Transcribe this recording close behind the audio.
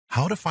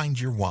How to find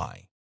your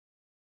why.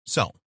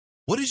 So,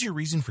 what is your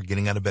reason for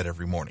getting out of bed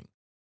every morning?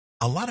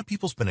 A lot of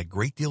people spend a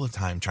great deal of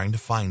time trying to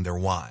find their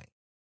why.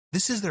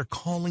 This is their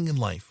calling in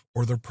life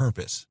or their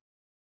purpose.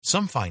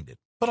 Some find it,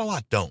 but a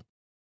lot don't.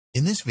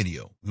 In this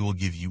video, we will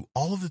give you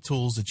all of the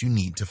tools that you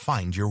need to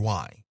find your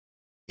why.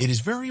 It is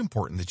very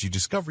important that you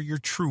discover your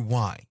true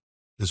why.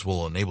 This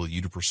will enable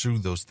you to pursue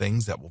those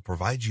things that will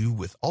provide you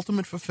with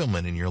ultimate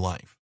fulfillment in your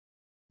life.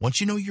 Once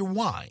you know your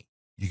why,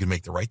 you can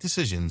make the right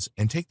decisions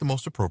and take the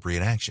most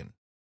appropriate action.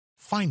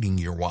 Finding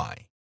your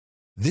why.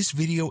 This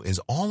video is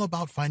all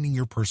about finding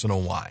your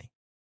personal why.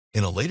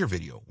 In a later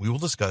video, we will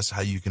discuss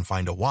how you can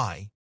find a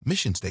why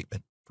mission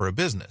statement for a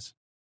business.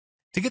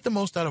 To get the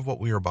most out of what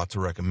we are about to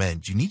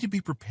recommend, you need to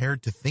be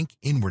prepared to think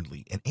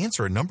inwardly and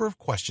answer a number of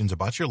questions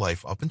about your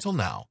life up until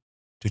now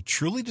to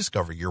truly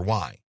discover your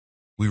why.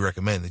 We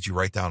recommend that you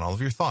write down all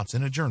of your thoughts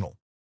in a journal.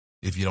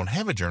 If you don't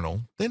have a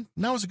journal, then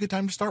now is a good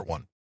time to start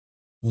one.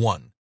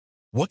 1.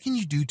 What can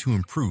you do to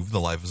improve the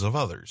lives of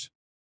others?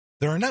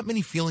 There are not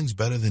many feelings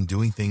better than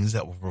doing things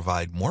that will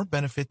provide more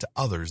benefit to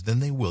others than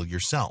they will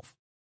yourself.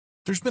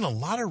 There's been a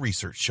lot of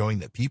research showing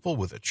that people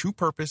with a true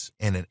purpose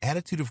and an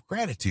attitude of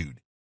gratitude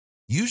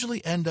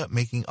usually end up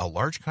making a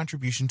large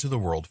contribution to the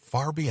world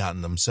far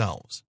beyond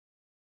themselves.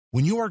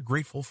 When you are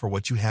grateful for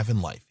what you have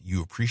in life,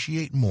 you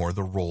appreciate more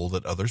the role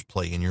that others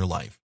play in your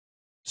life,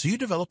 so you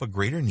develop a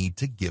greater need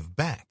to give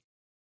back.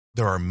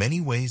 There are many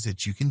ways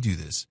that you can do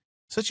this,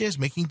 such as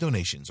making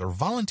donations or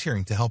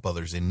volunteering to help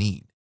others in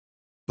need.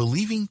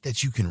 Believing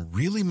that you can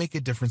really make a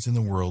difference in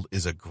the world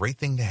is a great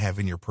thing to have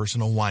in your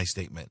personal why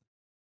statement.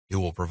 It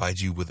will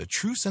provide you with a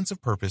true sense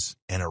of purpose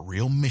and a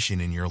real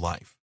mission in your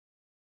life.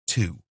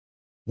 2.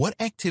 What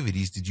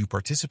activities did you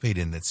participate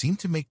in that seemed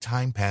to make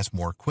time pass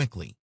more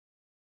quickly?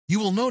 You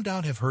will no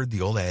doubt have heard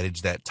the old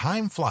adage that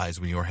time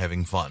flies when you are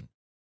having fun.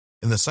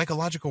 In the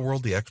psychological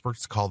world, the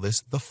experts call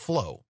this the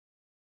flow.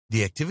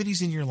 The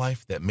activities in your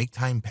life that make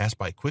time pass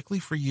by quickly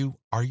for you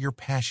are your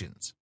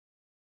passions.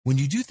 When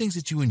you do things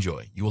that you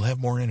enjoy, you will have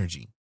more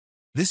energy.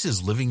 This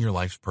is living your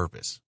life's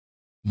purpose.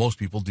 Most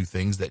people do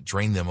things that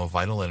drain them of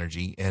vital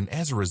energy, and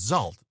as a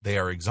result, they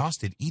are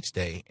exhausted each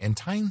day and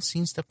time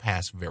seems to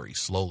pass very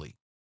slowly.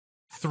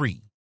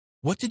 3.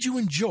 What did you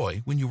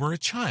enjoy when you were a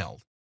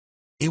child?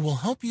 It will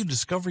help you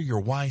discover your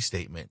why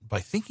statement by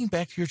thinking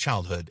back to your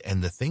childhood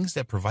and the things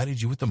that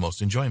provided you with the most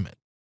enjoyment.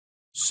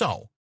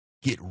 So,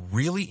 get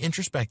really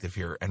introspective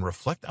here and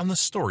reflect on the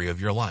story of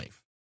your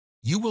life.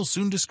 You will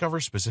soon discover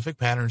specific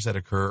patterns that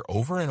occur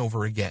over and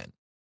over again.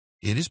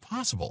 It is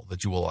possible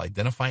that you will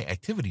identify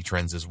activity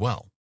trends as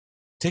well.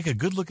 Take a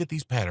good look at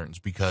these patterns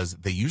because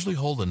they usually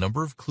hold a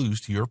number of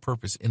clues to your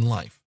purpose in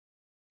life.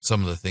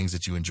 Some of the things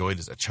that you enjoyed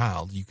as a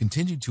child you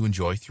continue to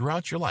enjoy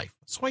throughout your life,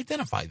 so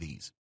identify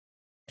these.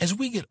 As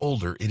we get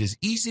older, it is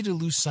easy to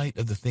lose sight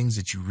of the things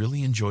that you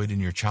really enjoyed in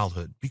your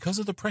childhood because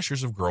of the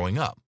pressures of growing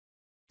up.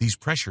 These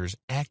pressures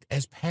act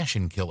as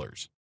passion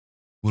killers.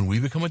 When we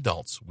become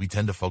adults, we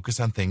tend to focus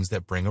on things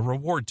that bring a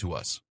reward to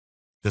us.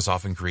 This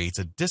often creates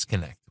a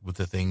disconnect with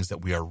the things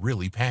that we are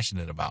really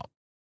passionate about.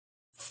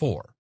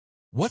 4.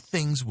 What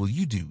things will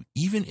you do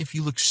even if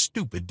you look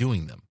stupid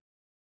doing them?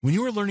 When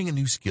you are learning a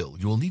new skill,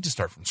 you will need to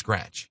start from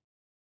scratch.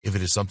 If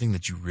it is something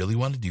that you really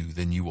want to do,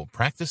 then you will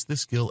practice this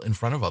skill in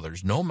front of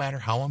others no matter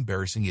how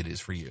embarrassing it is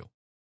for you.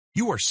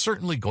 You are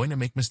certainly going to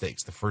make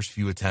mistakes the first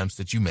few attempts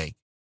that you make,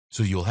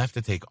 so you will have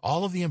to take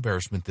all of the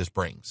embarrassment this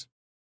brings.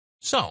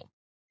 So,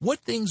 what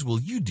things will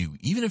you do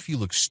even if you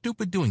look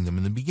stupid doing them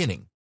in the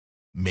beginning?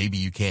 Maybe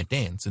you can't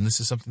dance and this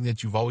is something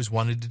that you've always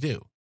wanted to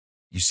do.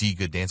 You see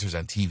good dancers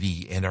on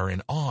TV and are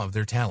in awe of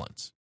their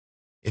talents.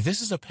 If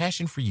this is a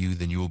passion for you,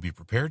 then you will be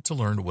prepared to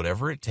learn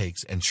whatever it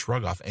takes and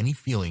shrug off any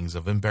feelings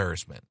of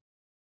embarrassment.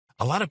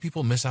 A lot of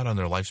people miss out on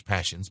their life's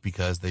passions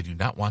because they do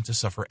not want to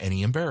suffer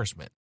any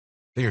embarrassment.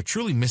 They are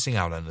truly missing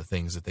out on the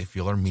things that they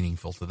feel are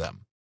meaningful to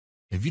them.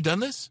 Have you done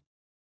this?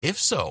 If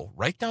so,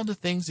 write down the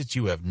things that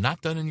you have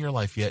not done in your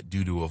life yet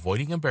due to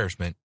avoiding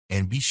embarrassment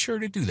and be sure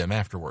to do them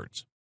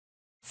afterwards.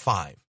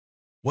 5.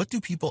 What do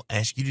people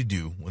ask you to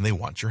do when they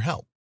want your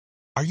help?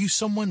 Are you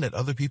someone that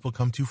other people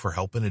come to for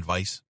help and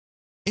advice?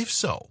 If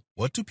so,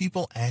 what do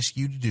people ask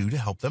you to do to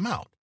help them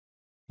out?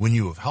 When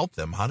you have helped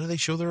them, how do they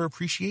show their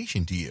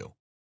appreciation to you?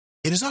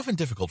 It is often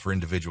difficult for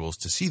individuals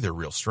to see their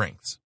real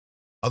strengths.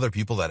 Other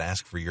people that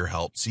ask for your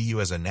help see you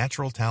as a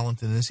natural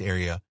talent in this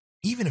area,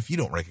 even if you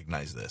don't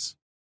recognize this.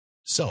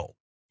 So,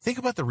 think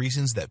about the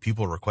reasons that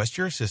people request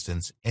your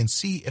assistance and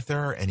see if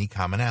there are any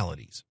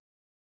commonalities.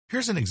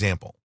 Here's an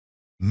example.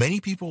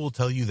 Many people will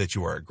tell you that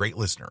you are a great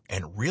listener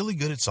and really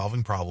good at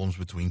solving problems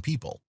between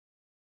people.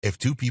 If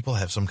two people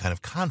have some kind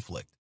of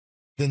conflict,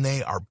 then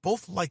they are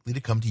both likely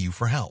to come to you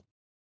for help.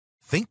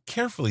 Think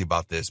carefully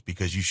about this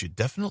because you should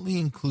definitely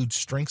include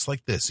strengths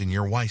like this in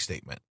your why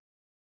statement.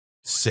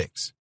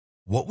 6.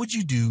 What would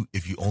you do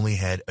if you only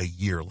had a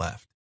year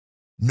left?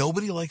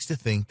 Nobody likes to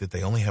think that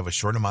they only have a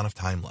short amount of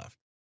time left,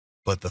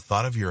 but the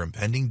thought of your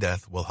impending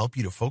death will help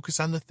you to focus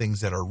on the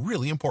things that are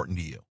really important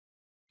to you.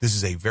 This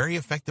is a very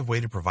effective way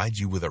to provide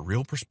you with a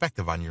real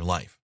perspective on your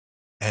life.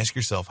 Ask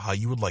yourself how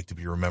you would like to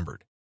be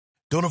remembered.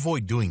 Don't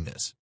avoid doing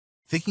this.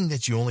 Thinking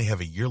that you only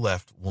have a year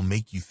left will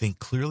make you think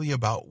clearly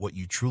about what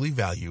you truly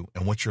value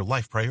and what your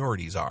life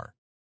priorities are.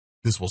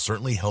 This will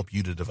certainly help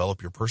you to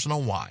develop your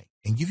personal why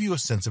and give you a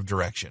sense of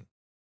direction.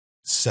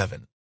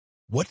 7.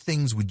 What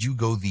things would you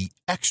go the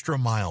extra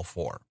mile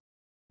for?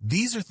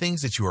 These are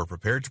things that you are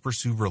prepared to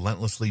pursue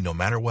relentlessly no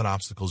matter what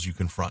obstacles you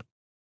confront.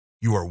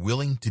 You are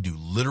willing to do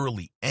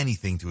literally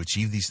anything to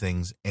achieve these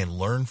things and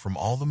learn from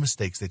all the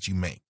mistakes that you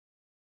make.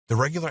 The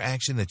regular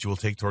action that you will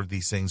take toward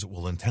these things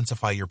will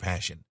intensify your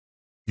passion.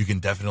 You can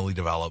definitely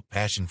develop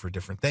passion for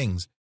different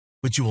things,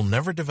 but you will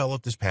never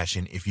develop this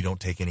passion if you don't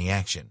take any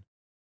action.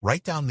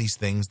 Write down these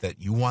things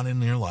that you want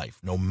in your life,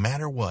 no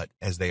matter what,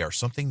 as they are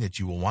something that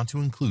you will want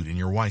to include in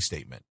your why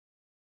statement.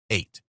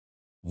 8.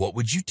 What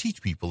would you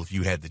teach people if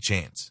you had the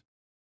chance?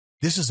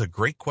 This is a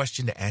great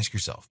question to ask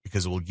yourself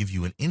because it will give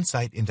you an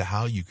insight into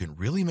how you can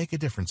really make a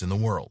difference in the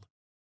world.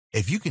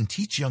 If you can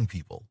teach young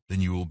people,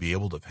 then you will be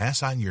able to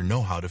pass on your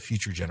know-how to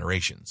future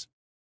generations.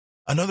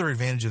 Another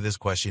advantage of this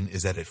question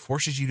is that it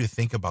forces you to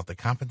think about the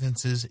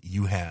competences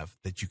you have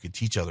that you could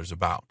teach others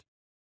about.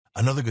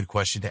 Another good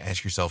question to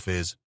ask yourself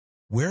is,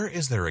 where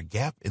is there a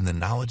gap in the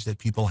knowledge that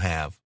people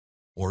have?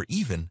 Or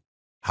even,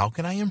 how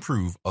can I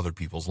improve other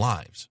people's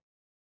lives?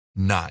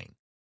 9.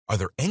 Are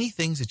there any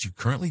things that you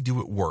currently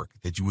do at work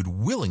that you would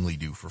willingly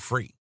do for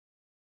free?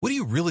 What do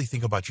you really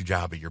think about your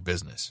job or your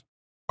business?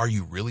 Are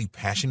you really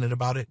passionate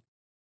about it?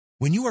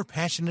 When you are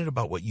passionate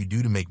about what you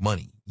do to make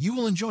money, you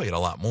will enjoy it a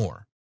lot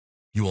more.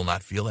 You will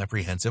not feel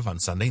apprehensive on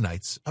Sunday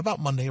nights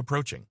about Monday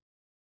approaching.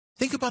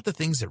 Think about the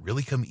things that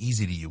really come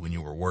easy to you when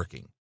you are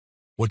working.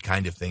 What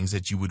kind of things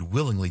that you would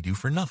willingly do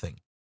for nothing?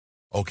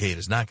 Okay, it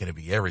is not going to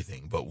be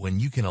everything, but when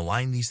you can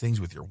align these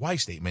things with your why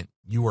statement,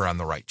 you are on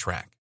the right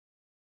track.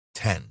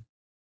 10.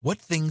 What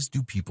things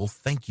do people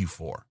thank you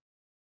for?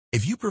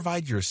 If you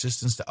provide your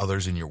assistance to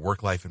others in your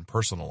work life and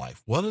personal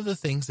life, what are the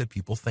things that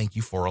people thank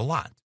you for a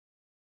lot?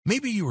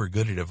 Maybe you are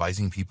good at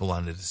advising people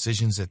on the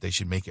decisions that they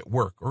should make at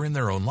work or in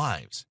their own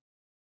lives.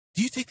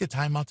 Do you take the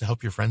time out to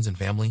help your friends and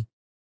family?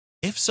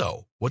 If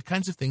so, what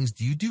kinds of things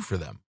do you do for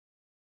them?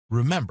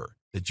 Remember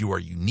that you are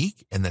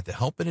unique and that the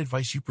help and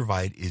advice you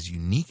provide is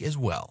unique as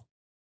well.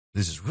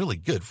 This is really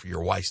good for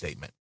your why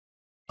statement.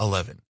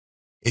 11.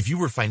 If you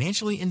were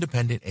financially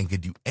independent and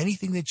could do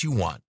anything that you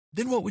want,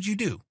 then what would you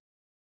do?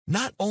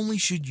 Not only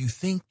should you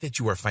think that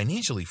you are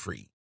financially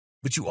free,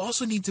 but you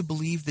also need to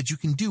believe that you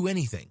can do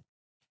anything.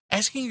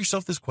 Asking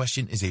yourself this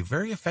question is a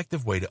very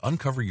effective way to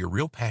uncover your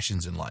real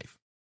passions in life.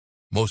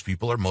 Most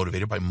people are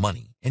motivated by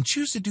money and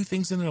choose to do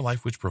things in their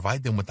life which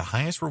provide them with the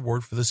highest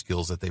reward for the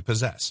skills that they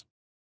possess.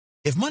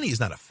 If money is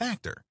not a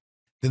factor,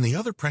 then the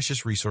other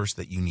precious resource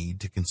that you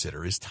need to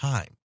consider is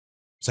time.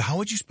 So how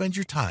would you spend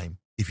your time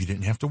if you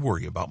didn't have to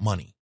worry about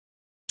money?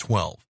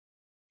 12.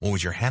 What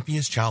was your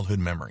happiest childhood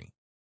memory?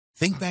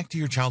 Think back to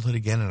your childhood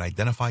again and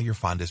identify your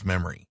fondest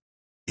memory.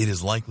 It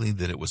is likely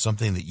that it was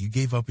something that you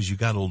gave up as you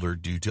got older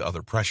due to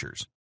other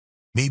pressures.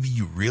 Maybe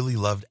you really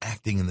loved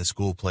acting in the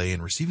school play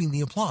and receiving the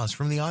applause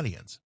from the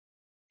audience.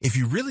 If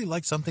you really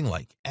liked something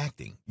like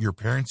acting, your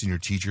parents and your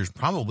teachers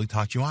probably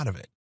talked you out of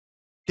it.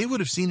 They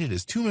would have seen it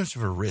as too much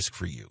of a risk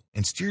for you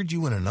and steered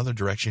you in another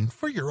direction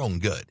for your own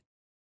good.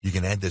 You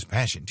can add this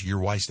passion to your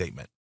why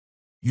statement.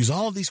 Use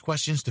all of these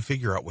questions to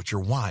figure out what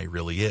your why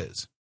really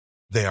is.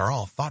 They are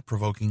all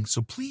thought-provoking,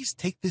 so please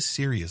take this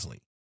seriously.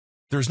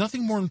 There is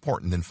nothing more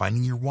important than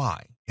finding your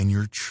why and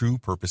your true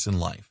purpose in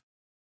life.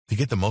 To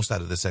get the most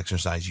out of this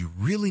exercise, you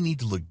really need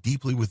to look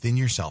deeply within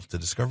yourself to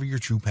discover your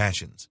true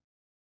passions.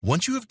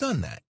 Once you have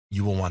done that,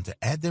 you will want to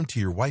add them to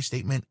your why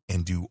statement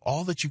and do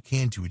all that you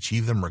can to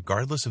achieve them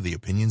regardless of the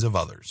opinions of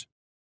others.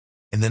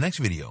 In the next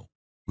video,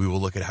 we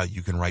will look at how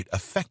you can write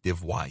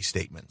effective why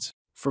statements.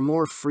 For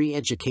more free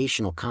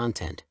educational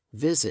content,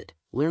 visit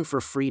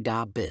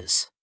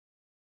learnforfree.biz.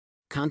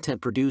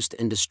 Content produced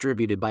and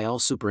distributed by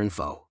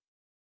AllSuperInfo.